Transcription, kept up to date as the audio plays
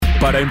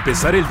Para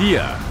empezar el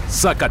día,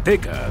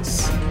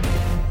 Zacatecas.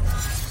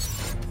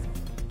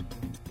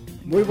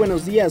 Muy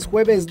buenos días,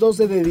 jueves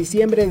 12 de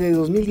diciembre de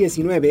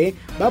 2019.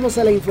 Vamos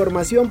a la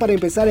información para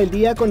empezar el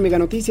día con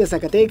Meganoticias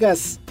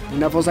Zacatecas.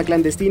 Una fosa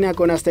clandestina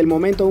con hasta el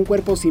momento un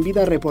cuerpo sin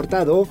vida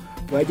reportado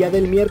fue hallada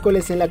el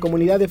miércoles en la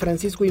comunidad de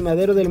Francisco y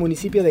Madero del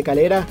municipio de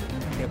Calera.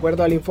 De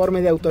acuerdo al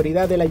informe de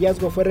autoridad, el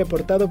hallazgo fue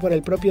reportado por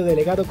el propio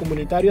delegado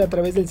comunitario a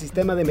través del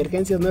sistema de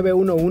emergencias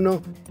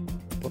 911.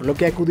 Por lo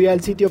que acudió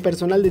al sitio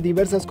personal de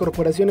diversas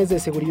corporaciones de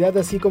seguridad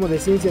así como de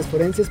ciencias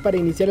forenses para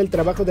iniciar el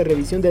trabajo de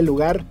revisión del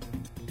lugar.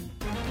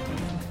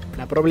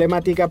 La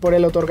problemática por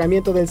el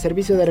otorgamiento del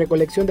servicio de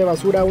recolección de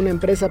basura a una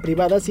empresa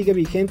privada sigue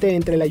vigente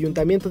entre el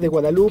Ayuntamiento de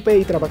Guadalupe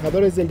y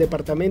trabajadores del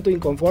departamento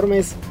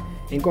inconformes.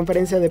 En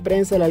conferencia de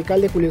prensa, el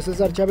alcalde Julio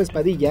César Chávez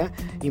Padilla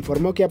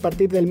informó que a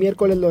partir del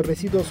miércoles los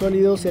residuos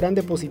sólidos serán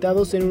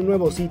depositados en un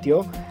nuevo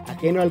sitio,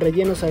 ajeno al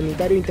relleno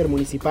sanitario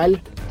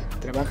intermunicipal.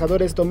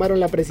 Trabajadores tomaron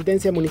la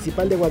presidencia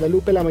municipal de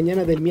Guadalupe la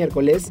mañana del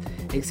miércoles,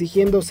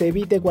 exigiendo se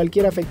evite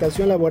cualquier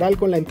afectación laboral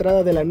con la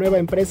entrada de la nueva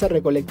empresa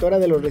recolectora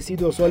de los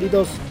residuos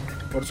sólidos.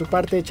 Por su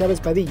parte,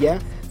 Chávez Padilla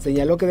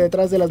señaló que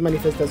detrás de las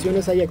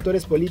manifestaciones hay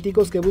actores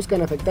políticos que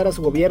buscan afectar a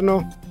su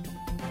gobierno.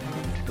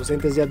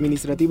 Docentes y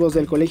administrativos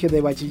del Colegio de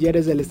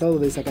Bachilleres del Estado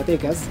de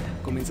Zacatecas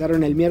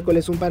comenzaron el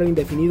miércoles un paro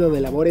indefinido de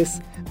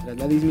labores. Tras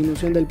la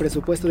disminución del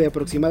presupuesto de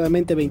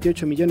aproximadamente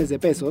 28 millones de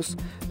pesos,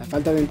 la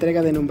falta de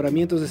entrega de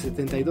nombramientos de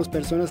 72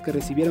 personas que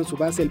recibieron su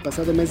base el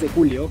pasado mes de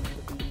julio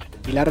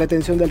y la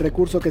retención del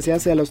recurso que se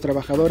hace a los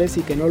trabajadores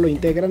y que no lo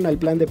integran al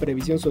plan de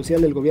previsión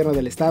social del gobierno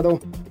del Estado.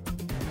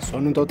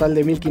 Son un total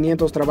de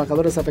 1.500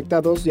 trabajadores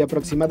afectados y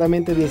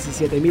aproximadamente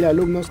 17.000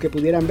 alumnos que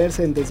pudieran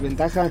verse en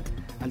desventaja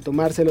al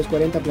tomarse los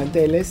 40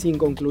 planteles sin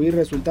concluir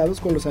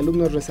resultados con los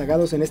alumnos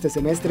rezagados en este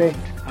semestre.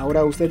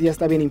 Ahora usted ya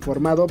está bien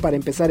informado para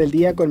empezar el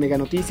día con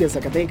Meganoticias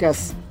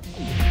Zacatecas.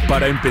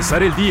 Para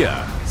empezar el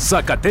día,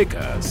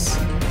 Zacatecas.